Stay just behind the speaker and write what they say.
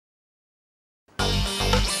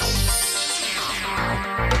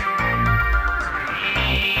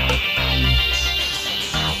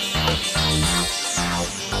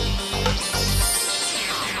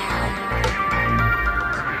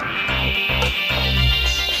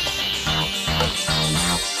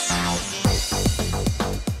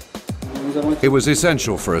It was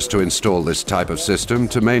essential for us to install this type of system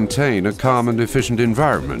to maintain a calm and efficient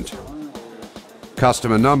environment.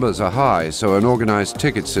 Customer numbers are high, so an organized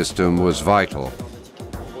ticket system was vital.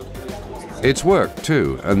 It's worked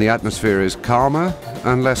too, and the atmosphere is calmer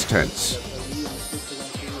and less tense.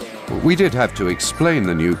 We did have to explain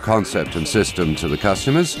the new concept and system to the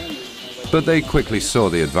customers, but they quickly saw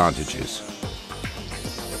the advantages.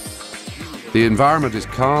 The environment is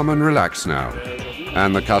calm and relaxed now,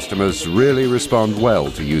 and the customers really respond well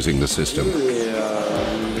to using the system.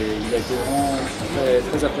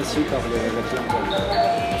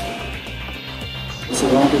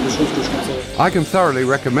 I can thoroughly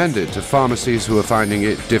recommend it to pharmacies who are finding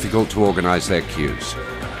it difficult to organize their queues.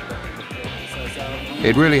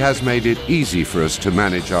 It really has made it easy for us to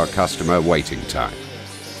manage our customer waiting time.